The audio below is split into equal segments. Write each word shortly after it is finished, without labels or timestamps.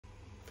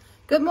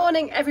Good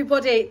morning,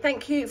 everybody.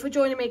 Thank you for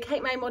joining me,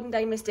 Kate May, Modern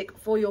Day Mystic,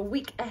 for your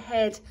week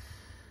ahead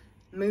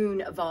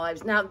moon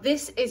vibes. Now,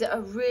 this is a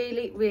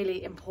really,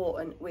 really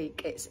important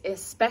week. It's a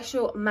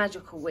special,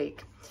 magical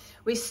week.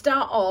 We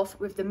start off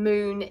with the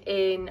moon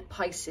in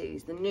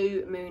Pisces, the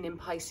new moon in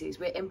Pisces.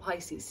 We're in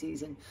Pisces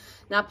season.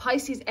 Now,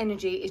 Pisces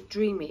energy is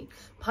dreamy.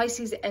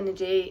 Pisces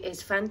energy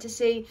is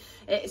fantasy.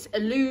 It's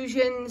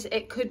illusions.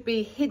 It could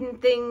be hidden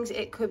things.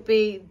 It could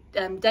be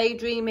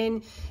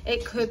daydreaming.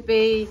 It could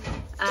be...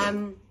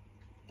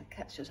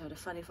 Cat's just had a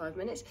funny 5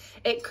 minutes.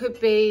 It could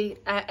be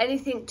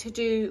anything to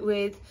do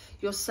with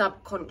your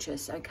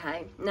subconscious.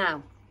 Okay,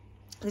 now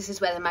this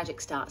is where the magic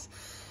starts.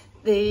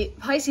 The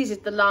Pisces is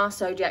the last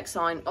zodiac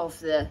sign of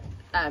the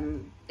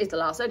and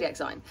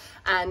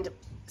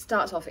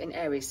starts off in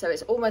Aries, so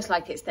it's almost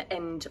like it's the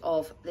end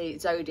of the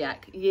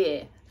zodiac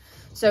year.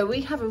 So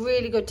we have a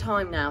really good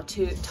time now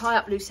to tie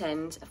up loose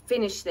ends,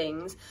 finish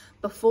things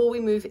before we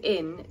move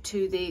in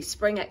to the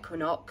spring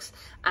equinox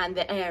and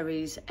the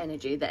Aries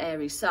energy, the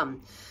Aries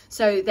sun.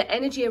 So the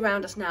energy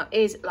around us now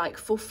is like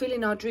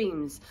fulfilling our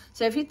dreams.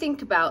 So if you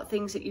think about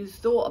things that you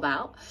thought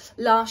about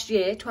last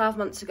year, 12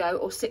 months ago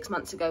or 6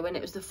 months ago when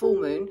it was the full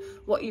moon,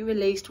 what you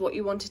released, what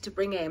you wanted to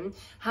bring in,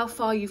 how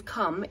far you've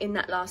come in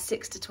that last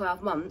 6 to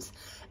 12 months,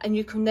 and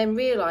you can then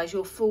realise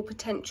your full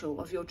potential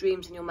of your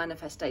dreams and your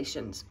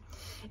manifestations.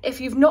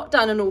 If you've not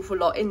done an awful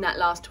lot in that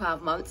last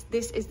 12 months,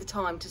 this is the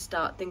time to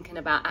start thinking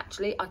about,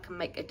 actually, I can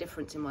make a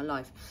difference in my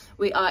life.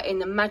 We are in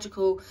the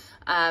magical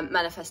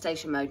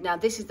manifestation mode. Now,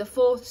 this is the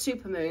 4th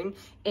supermoon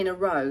in a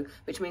row,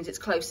 which means it's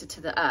closer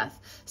to the earth.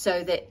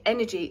 So the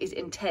energy is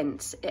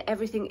intense.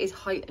 Everything is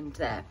heightened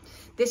there.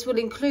 This will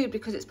include,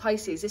 because it's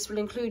Pisces, this will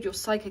include your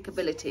psychic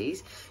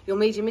abilities, your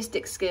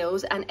mediumistic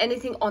skills, and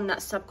anything on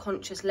that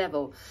subconscious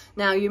level.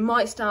 Now, you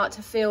might start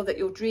to feel that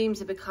your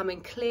dreams are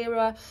becoming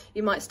clearer.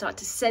 You might start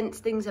to sense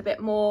things a bit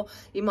more.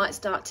 You might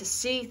start to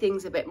see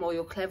things a bit more.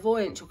 Your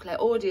clairvoyance, your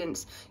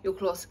clairaudience, your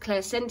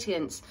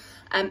clairsentience.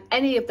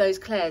 Any of those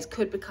clairs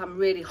could become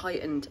really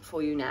heightened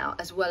for you now,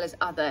 as well as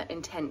other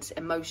intense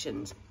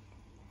emotions.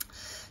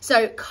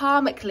 So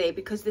karmically,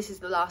 because this is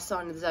the last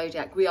sign of the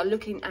zodiac, we are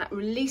looking at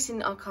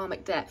releasing our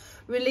karmic debt,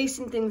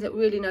 releasing things that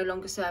really no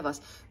longer serve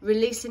us,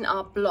 releasing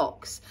our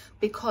blocks,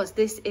 because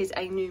this is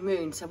a new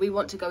moon. So we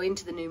want to go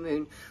into the new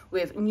moon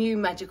with new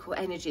magical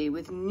energy,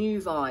 with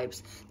new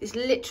vibes. This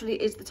literally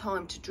is the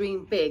time to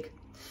dream big.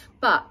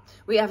 But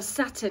we have a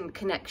Saturn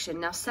connection.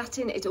 Now,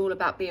 Saturn is all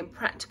about being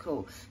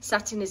practical.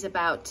 Saturn is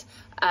about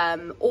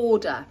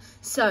order.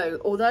 So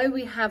although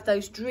we have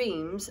those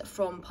dreams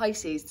from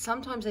Pisces,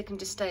 sometimes they can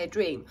just stay a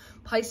dream.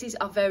 Pisces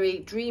are very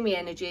dreamy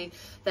energy.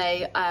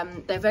 They're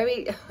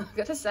very, I've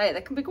got to say it,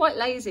 they can be quite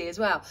lazy as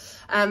well.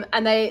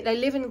 And they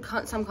live in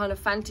some kind of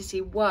fantasy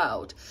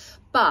world.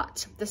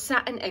 But the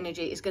Saturn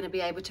energy is going to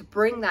be able to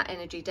bring that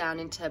energy down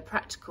into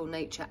practical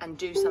nature and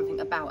do something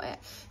about it.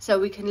 So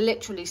we can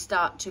literally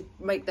start to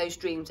make those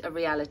dreams a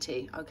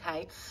reality,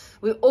 okay?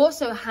 We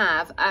also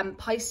have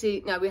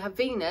Pisces, now we have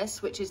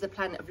Venus, which is the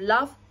planet of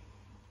love,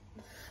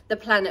 the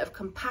planet of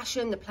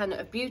compassion, the planet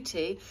of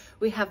beauty.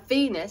 We have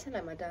Venus,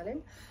 hello my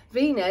darling,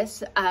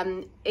 Venus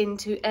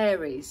into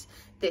Aries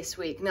this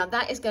week. Now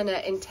that is going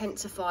to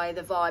intensify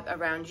the vibe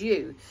around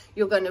you.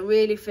 You're going to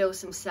really feel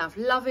some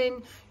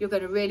self-loving. You're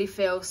going to really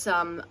feel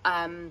some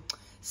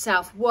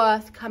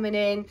self-worth coming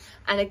in.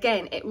 And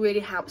again, it really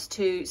helps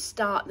to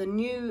start the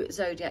new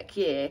zodiac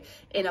year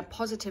in a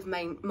positive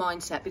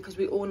mindset, because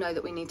we all know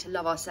that we need to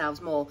love ourselves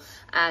more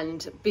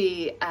and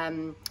be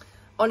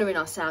honouring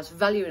ourselves,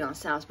 valuing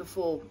ourselves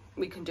before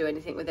we can do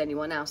anything with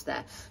anyone else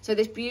there. So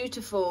this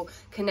beautiful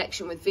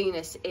connection with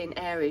Venus in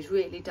Aries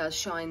really does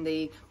shine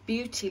the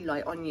beauty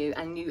light on you,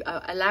 and you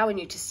are allowing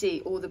you to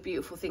see all the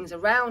beautiful things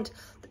around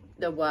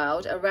the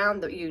world,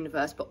 around the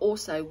universe, but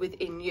also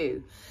within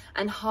you,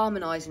 and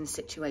harmonizing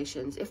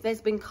situations. If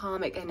there's been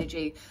karmic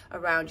energy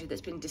around you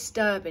that's been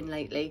disturbing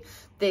lately,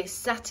 this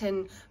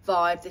Saturn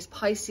vibe, this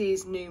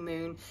Pisces new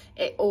moon,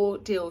 it all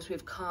deals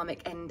with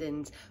karmic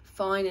endings,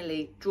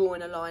 finally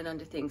drawing a line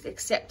under things,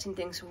 accepting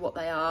things for what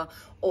they are,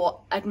 or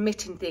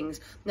admitting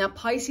things. Now,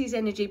 Pisces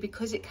energy,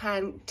 because it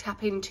can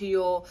tap into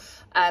your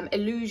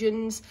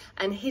illusions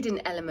and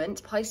hidden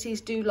elements,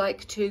 Pisces do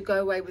like to go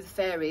away with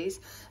fairies.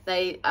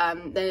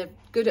 They're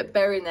good at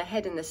burying their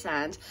head in the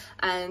sand,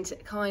 and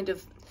kind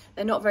of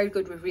they're not very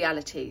good with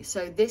reality.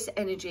 So this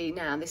energy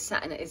now, this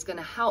Saturn, is going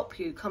to help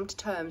you come to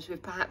terms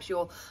with perhaps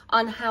your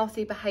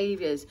unhealthy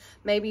behaviours.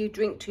 Maybe you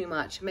drink too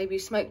much, maybe you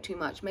smoke too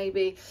much,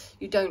 maybe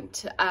you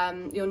don't,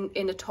 you're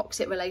in a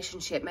toxic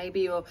relationship,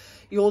 maybe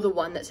you're the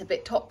one that's a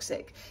bit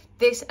toxic.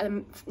 This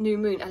new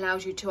moon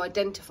allows you to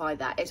identify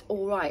that. It's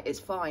all right,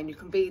 it's fine, you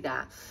can be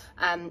that.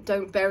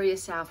 Don't bury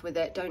yourself with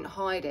it, don't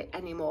hide it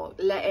anymore.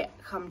 Let it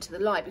come to the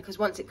light, because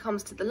once it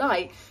comes to the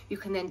light, you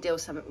can then deal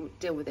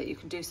with it, you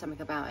can do something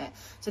about it.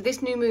 So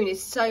this new moon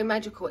is so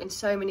magical in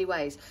so many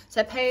ways.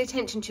 So pay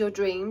attention to your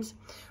dreams.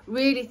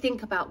 Really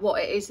think about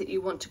what it is that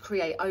you want to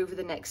create over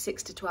the next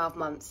 6 to 12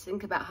 months.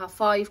 Think about how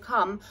far you've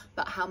come,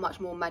 but how much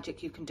more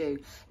magic you can do.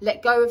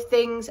 Let go of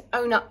things,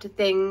 own up to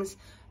things.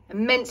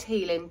 Immense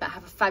healing, but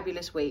have a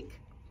fabulous week.